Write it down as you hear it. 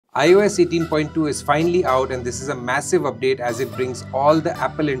iOS 18.2 is finally out, and this is a massive update as it brings all the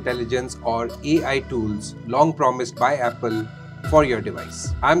Apple Intelligence or AI tools long promised by Apple for your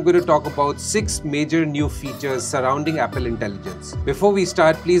device. I'm going to talk about 6 major new features surrounding Apple Intelligence. Before we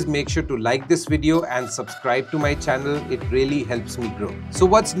start, please make sure to like this video and subscribe to my channel. It really helps me grow. So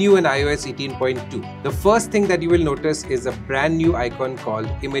what's new in iOS 18.2? The first thing that you will notice is a brand new icon called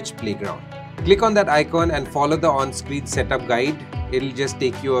Image Playground. Click on that icon and follow the on-screen setup guide. It'll just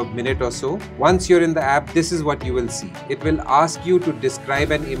take you a minute or so. Once you're in the app, this is what you will see. It will ask you to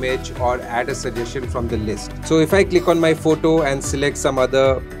describe an image or add a suggestion from the list. So if I click on my photo and select some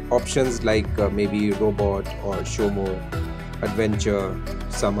other options like maybe robot or show more, adventure,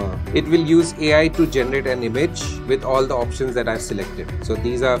 summer, it will use AI to generate an image with all the options that I've selected. So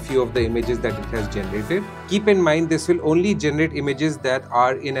these are a few of the images that it has generated. Keep in mind, this will only generate images that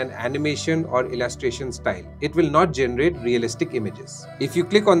are in an animation or illustration style. It will not generate realistic images. If you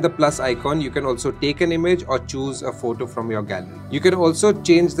click on the plus icon, you can also take an image or choose a photo from your gallery. You can also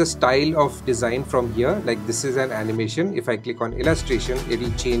change the style of design from here, like this is an animation. If I click on illustration, it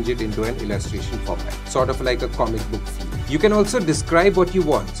will change it into an illustration format, sort of like a comic book feel. You can also describe what you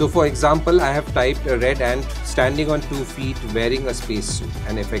want. So for example, I have typed a red ant standing on 2 feet wearing a spacesuit,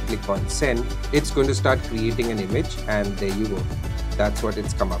 and if I click on send, it's going to start creating an image, and there you go. That's what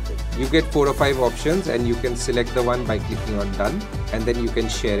it's come up with. You get 4 or 5 options, and you can select the one by clicking on done, and then you can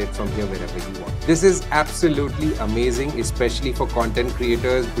share it from here wherever you want. This is absolutely amazing, especially for content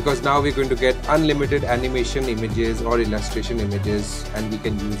creators, because now we're going to get unlimited animation images or illustration images, and we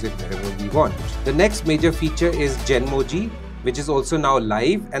can use it wherever we want. The next major feature is Genmoji, which is also now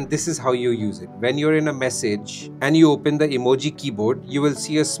live, and this is how you use it. When you're in a message and you open the emoji keyboard, you will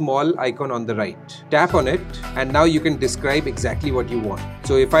see a small icon on the right. Tap on it and now you can describe exactly what you want.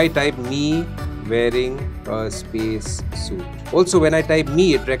 So if I type me wearing a space suit. Also, when I type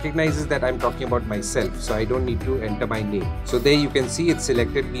me, it recognizes that I'm talking about myself, so I don't need to enter my name. So there you can see it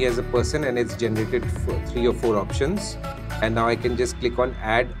selected me as a person, and it's generated 3 or 4 options. And now I can just click on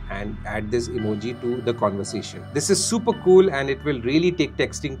add and add this emoji to the conversation. This is super cool, and it will really take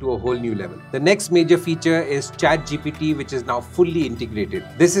texting to a whole new level. The next major feature is ChatGPT, which is now fully integrated.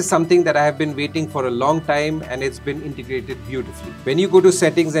 This is something that I have been waiting for a long time, and it's been integrated beautifully. When you go to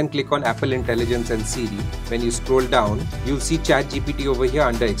settings and click on Apple Intelligence and Siri, when you scroll down, you'll see ChatGPT over here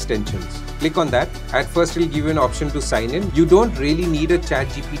under extensions. Click on that. At first, it'll give you an option to sign in. You don't really need a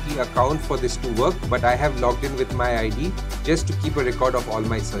ChatGPT account for this to work, but I have logged in with my ID just to keep a record of all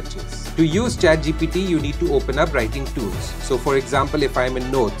my searches. To use ChatGPT, you need to open up writing tools. So for example, if I'm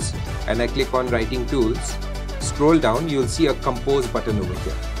in notes and I click on writing tools, scroll down, you'll see a compose button over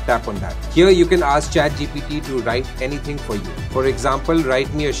here. Tap on that. Here you can ask ChatGPT to write anything for you. For example,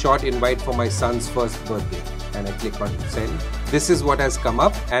 write me a short invite for my son's first birthday. And I click on send. This is what has come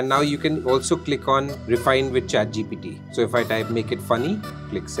up, and now you can also click on refine with ChatGPT. So if I type make it funny,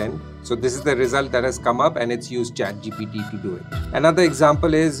 click send. So this is the result that has come up, and it's used ChatGPT to do it. Another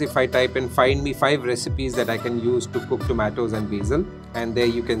example is if I type in find me 5 recipes that I can use to cook tomatoes and basil, and there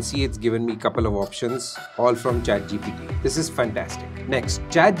you can see it's given me a couple of options, all from ChatGPT. This is fantastic. Next,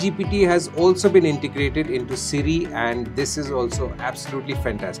 ChatGPT has also been integrated into Siri, and this is also absolutely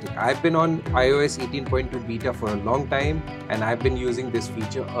fantastic. I've been on iOS 18.2 beta for a long time, and I've been using this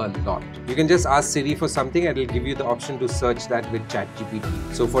feature a lot. You can just ask Siri for something and it'll give you the option to search that with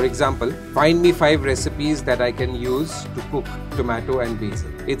ChatGPT. So for example, find me 5 recipes that I can use to cook tomato and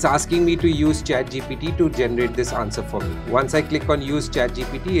basil. It's asking me to use ChatGPT to generate this answer for me. Once I click on use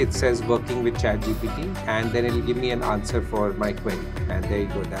ChatGPT, it says working with ChatGPT, and then it'll give me an answer for my query. And there you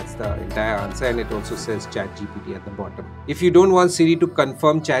go, that's the entire answer, and it also says ChatGPT at the bottom. If you don't want Siri to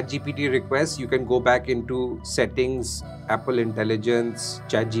confirm ChatGPT requests, you can go back into settings, Apple Intelligence,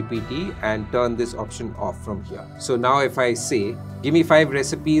 ChatGPT, and turn this option off from here. So now if I say, give me 5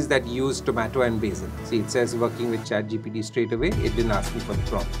 recipes that use tomato and basil. See, it says working with ChatGPT straight away. It didn't ask me for the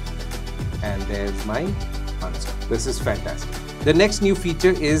prompt. And there's my answer. This is fantastic. The next new feature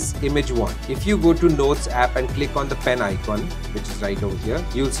is Image Wand. If you go to Notes app and click on the pen icon, which is right over here,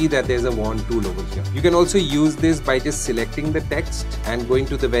 you'll see that there's a wand tool over here. You can also use this by just selecting the text and going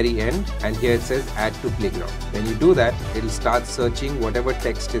to the very end, and here it says add to playground. When you do that, it'll start searching whatever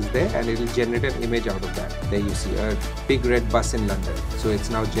text is there, and it'll generate an image out of that. There you see a big red bus in London. So it's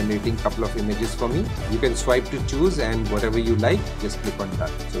now generating a couple of images for me. You can swipe to choose, and whatever you like, just click on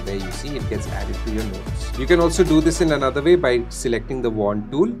done. So there you see it gets added to your notes. You can also do this in another way by selecting the wand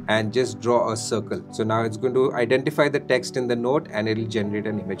tool and just draw a circle. So now it's going to identify the text in the note and it'll generate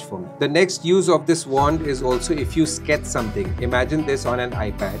an image for me. The next use of this wand is also if you sketch something. Imagine this on an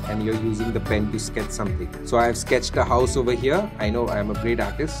iPad and you're using the pen to sketch something. So I have sketched a house over here. I know I am a great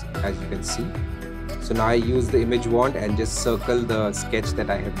artist, as you can see. So now I use the image wand and just circle the sketch that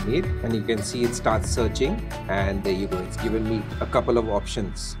I have made, and you can see it starts searching, and there you go, it's given me a couple of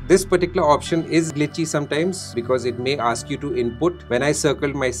options. This particular option is glitchy sometimes because it may ask you to input. When I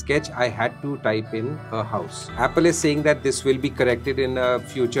circled my sketch, I had to type in a house. Apple is saying that this will be corrected in a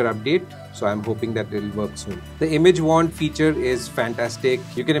future update, so I'm hoping that it will work soon. The image wand feature is fantastic.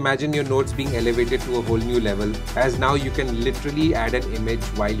 You can imagine your notes being elevated to a whole new level, as now you can literally add an image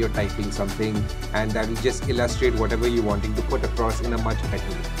while you're typing something, and that will just illustrate whatever you're wanting to put across in a much better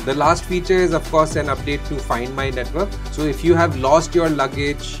way. The last feature is of course an update to Find My network. So if you have lost your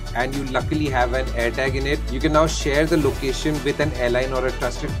luggage and you luckily have an AirTag in it, you can now share the location with an airline or a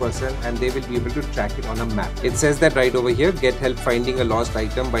trusted person, and they will be able to track it on a map. It says that right over here, get help finding a lost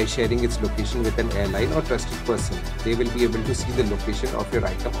item by sharing its location with an airline or trusted person. They will be able to see the location of your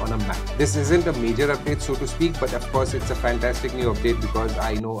item on a map. This isn't a major update, so to speak, but of course it's a fantastic new update because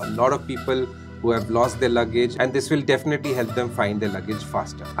I know a lot of people who have lost their luggage, and this will definitely help them find their luggage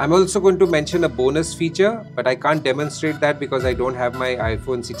faster. I'm also going to mention a bonus feature, but I can't demonstrate that because I don't have my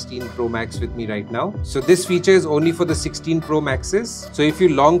iPhone 16 Pro Max with me right now. So this feature is only for the 16 Pro Maxes. So if you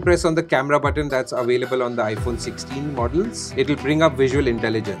long press on the camera button that's available on the iPhone 16 models, it'll bring up visual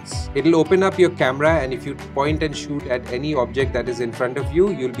intelligence. It'll open up your camera, and if you point and shoot at any object that is in front of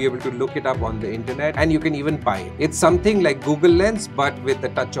you, you'll be able to look it up on the internet, and you can even buy it. It's something like Google Lens but with a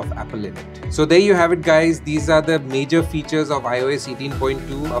touch of Apple in it. So there you have it, guys. These are the major features of iOS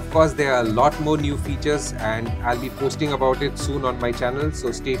 18.2. Of course, there are a lot more new features, and I'll be posting about it soon on my channel,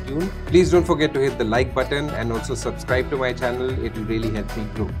 so stay tuned. Please don't forget to hit the like button and also subscribe to my channel. It will really help me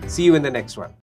grow. See you in the next one.